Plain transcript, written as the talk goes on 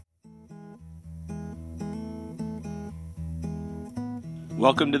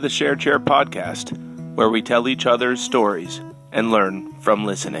Welcome to the Share Chair podcast, where we tell each other's stories and learn from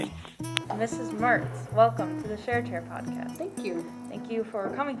listening. Mrs. Mertz, welcome to the Share Chair podcast. Thank you. Thank you for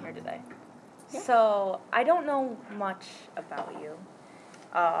coming here today. Yeah. So, I don't know much about you.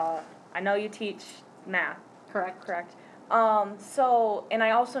 I know you teach math. Correct. And I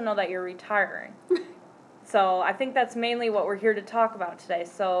also know that you're retiring. So, I think that's mainly what we're here to talk about today.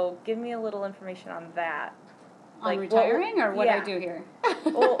 So, give me a little information on that. On retiring or what I do here?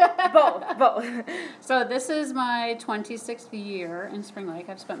 Well, both. So this is my 26th year in Spring Lake.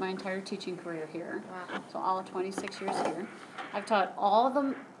 I've spent my entire teaching career here. Wow. So all of 26 years here. I've taught all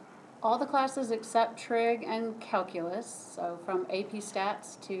the classes except trig and calculus. So from AP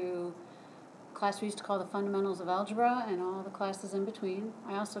Stats to class we used to call the Fundamentals of Algebra and all the classes in between.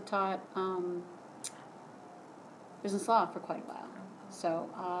 I also taught business law for quite a while. So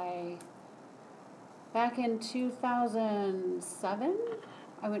back in 2007,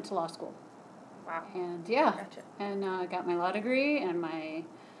 I went to law school. Wow. And Gotcha. and got my law degree and my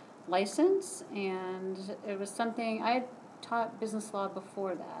license, and it was something, I had taught business law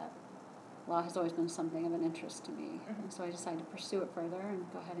before that. Law has always been something of an interest to me, and so I decided to pursue it further and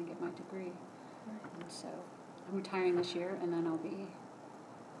go ahead and get my degree. And so I'm retiring this year, and then I'll be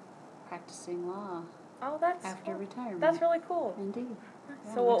practicing law after retirement. That's really cool. Indeed.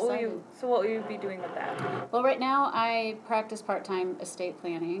 Yeah, So what will you be doing with that? Well, right now I practice part-time estate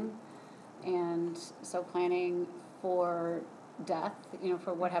planning, and so planning for death,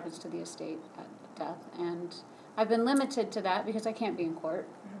 for what happens to the estate at death. And I've been limited to that because I can't be in court,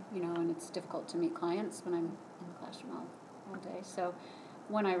 and it's difficult to meet clients when I'm in the classroom all day. So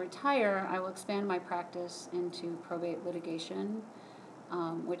when I retire, I will expand my practice into probate litigation,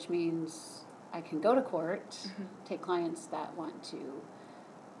 which means I can go to court, take clients that want to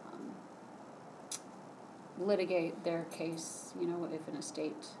litigate their case, if an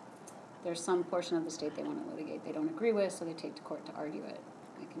estate, there's some portion of the estate they want to litigate they don't agree with, so they take to court to argue it.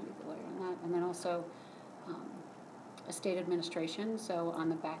 I can be the lawyer on that. And then also estate administration, so on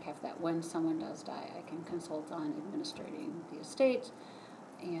the back half of that, when someone does die, I can consult on administrating the estate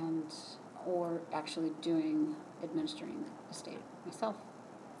or actually administering the estate myself.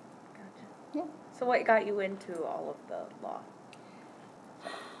 Gotcha. Yeah. So what got you into all of the law?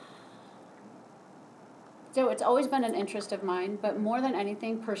 So it's always been an interest of mine, but more than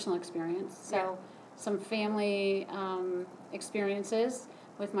anything, personal experience. So some family experiences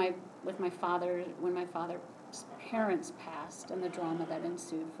with my father, when my father's parents passed, and the drama that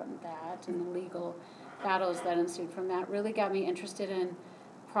ensued from that, and the legal battles that ensued from that, really got me interested in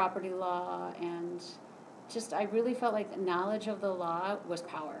property law, and I really felt like the knowledge of the law was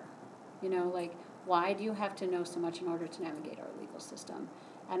power. Why do you have to know so much in order to navigate our legal system?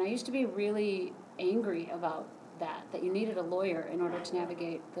 And I used to be really angry about that you needed a lawyer in order to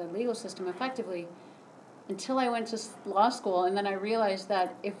navigate the legal system effectively, until I went to law school, and then I realized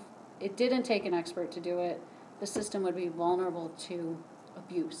that if it didn't take an expert to do it, the system would be vulnerable to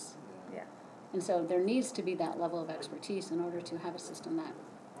abuse. Yeah. And so there needs to be that level of expertise in order to have a system that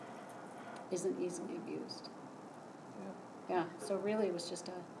isn't easily abused. Yeah, so really it was just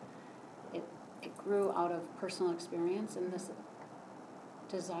it grew out of personal experience and this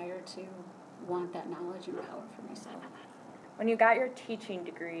desire to want that knowledge and power for myself. When you got your teaching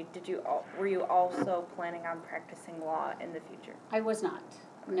degree, were you also planning on practicing law in the future? I was not.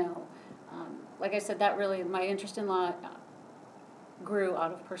 No. Like I said, my interest in law grew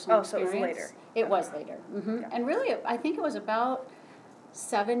out of personal experience. So it was later. It was later. Mm-hmm. Yeah. And really, I think it was about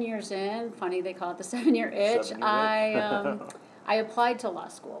 7 years in. Funny, they call it the 7-year itch. I applied to law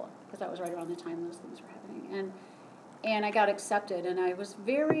school because that was right around the time those things were happening. And I got accepted, and I was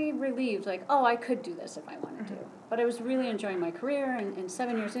very relieved, I could do this if I wanted to. But I was really enjoying my career, and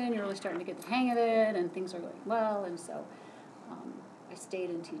 7 years in, you're really starting to get the hang of it, and things are going well, and so I stayed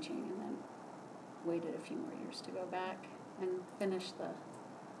in teaching and then waited a few more years to go back and finish the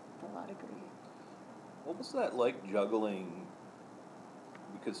law degree. What was that like juggling,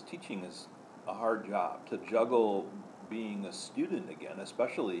 because teaching is a hard job, to juggle being a student again,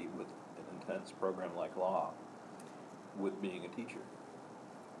 especially with an intense program like law, with being a teacher?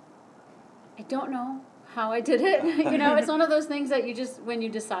 I don't know how I did it. It's one of those things that when you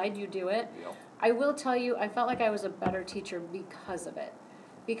decide, you do it. Yep. I will tell you, I felt like I was a better teacher because of it.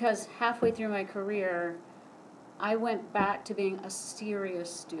 Because halfway through my career, I went back to being a serious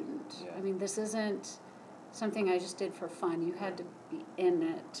student. Yeah. I mean, this isn't something I just did for fun. You had to be in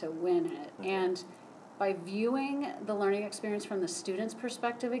it to win it. Mm-hmm. And by viewing the learning experience from the student's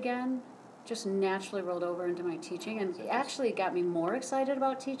perspective again, just naturally rolled over into my teaching, and it actually got me more excited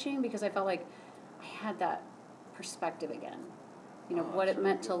about teaching because I felt like I had that perspective again. what it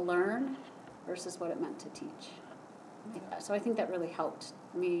meant to learn versus what it meant to teach. So I think that really helped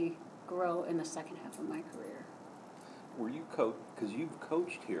me grow in the second half of my career. Were you because you've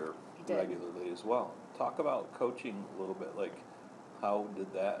coached here I did. regularly as well. Talk about coaching a little bit, like how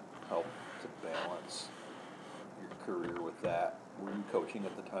did that help to balance your career with that? Were you coaching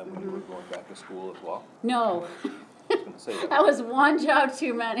at the time when you were going back to school as well? No, I was going to say that. that was one job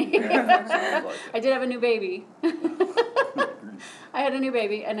too many. Yeah, sounds like I it. did have a new baby. I had a new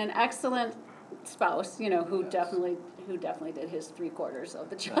baby and an excellent spouse, who Yes. definitely did his 3/4 of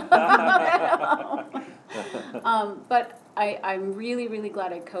the job. But I'm really, really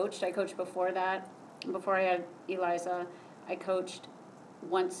glad I coached. I coached before that. Before I had Eliza, I coached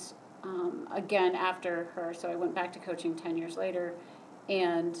once again after her. So I went back to coaching 10 years later.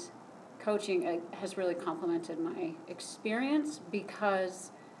 And coaching has really complemented my experience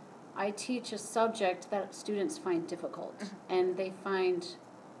because I teach a subject that students find difficult and they find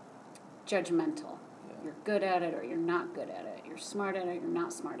judgmental. Yeah. You're good at it or you're not good at it. You're smart at it or you're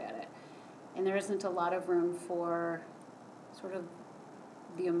not smart at it. And there isn't a lot of room for sort of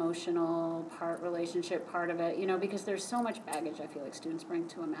the emotional part, relationship part of it, because there's so much baggage I feel like students bring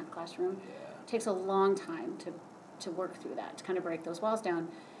to a math classroom. Yeah. It takes a long time to work through that, to kind of break those walls down.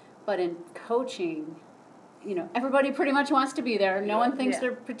 But in coaching, everybody pretty much wants to be there. No one thinks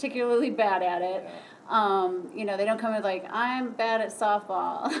they're particularly bad at it. Yeah. They don't come with like, I'm bad at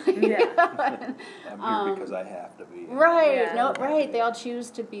softball. Yeah. I'm here because I have to be. Right. Yeah. No, right. They all choose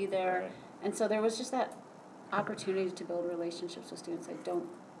to be there. Right. And so there was just that opportunity to build relationships with students I don't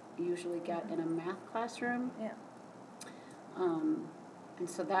usually get in a math classroom. Yeah. And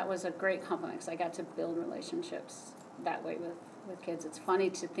so that was a great compliment because I got to build relationships that way with kids. It's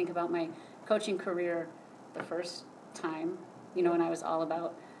funny to think about my coaching career the first time, when I was all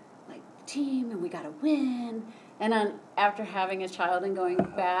about like team and we got to win. And then after having a child and going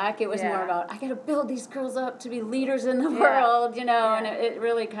back, it was more about I got to build these girls up to be leaders in the world, and it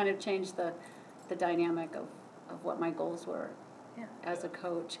really kind of changed the dynamic of what my goals were as a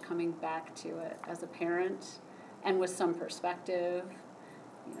coach, coming back to it as a parent and with some perspective,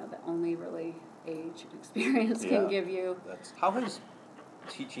 that only really age and experience can give you. How has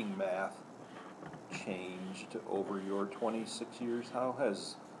teaching math changed over your 26 years? How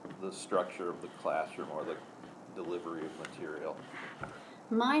has the structure of the classroom or the delivery of material?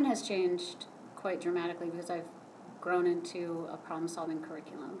 Mine has changed quite dramatically because I've grown into a problem-solving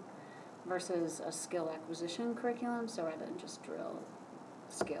curriculum versus a skill acquisition curriculum. So rather than just drill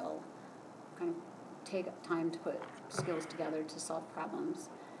skill, kind of take time to put skills together to solve problems.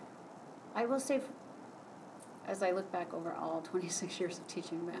 I will say, as I look back over all 26 years of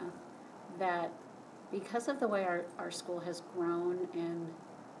teaching math, that because of the way our school has grown in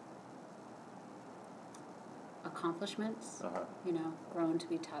accomplishments, grown to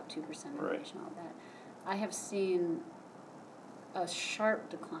be top 2% in the nation, all that, I have seen a sharp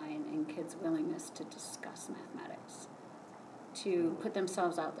decline in kids' willingness to discuss mathematics, to put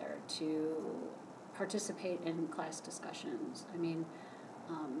themselves out there, to participate in class discussions. I mean,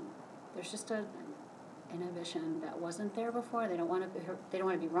 there's just an inhibition that wasn't there before. They don't want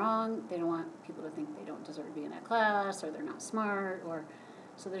to be wrong. They don't want people to think they don't deserve to be in that class or they're not smart.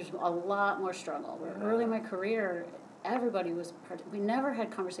 So there's a lot more struggle. Where early in my career, everybody we never had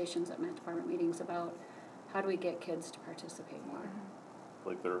conversations at math department meetings about how do we get kids to participate more.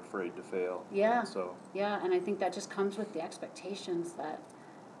 Like they're afraid to fail. Yeah. And I think that just comes with the expectations that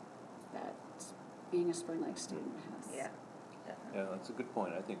being a Spring Lake student has. Yeah. Yeah, that's a good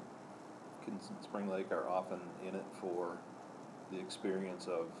point. I think kids in Spring Lake are often in it for the experience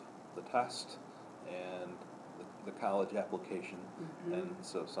of the test and the college application, and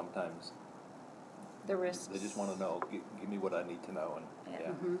so sometimes The risks. they just want to know, give me what I need to know, and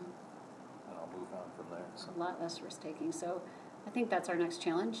Mm-hmm. and I'll move on from there. So. A lot less risk taking. So I think that's our next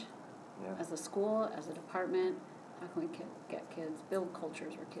challenge Yeah. as a school, as a department. How can we get kids, build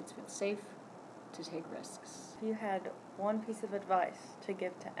cultures where kids feel safe to take risks? If you had one piece of advice to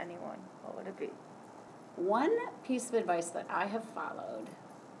give to anyone, what would it be? One piece of advice that I have followed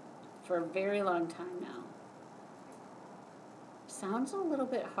for a very long time now sounds a little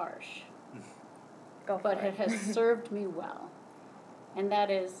bit harsh, Go for but it. it has served me well. And that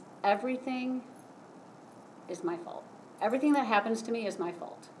is, everything is my fault. Everything that happens to me is my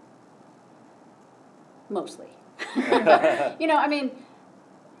fault. Mostly.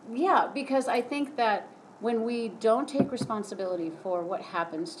 Because I think that when we don't take responsibility for what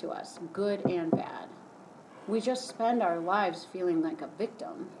happens to us, good and bad, we just spend our lives feeling like a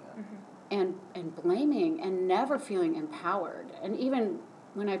victim and blaming and never feeling empowered. And even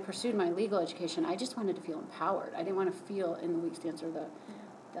when I pursued my legal education, I just wanted to feel empowered. I didn't want to feel in the weak stance or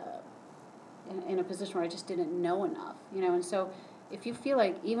in a position where I just didn't know enough, And so if you feel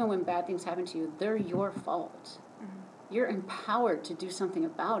like even when bad things happen to you, they're your fault, you're empowered to do something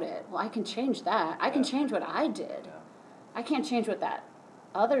about it. Well, I can change that. I can change what I did. Yeah. I can't change what that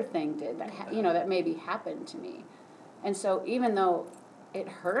other thing did that that maybe happened to me. And so even though it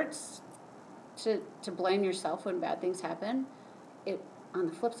hurts to blame yourself when bad things happen, on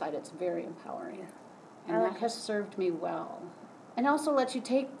the flip side, it's very empowering. And that has served me well. And also lets you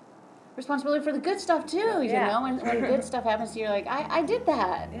take responsibility for the good stuff too, when good stuff happens to you, you're like, I did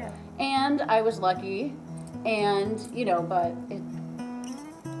that. Yeah. And I was lucky, and, but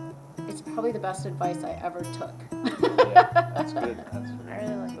it's probably the best advice I ever took. Yeah, that's good. That's I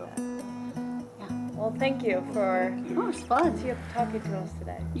really like so. that. Yeah. Well, thank you for Oh, it's fun. talking to us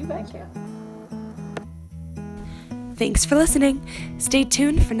today. You Thank betcha. Thanks for listening. Stay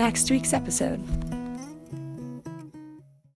tuned for next week's episode.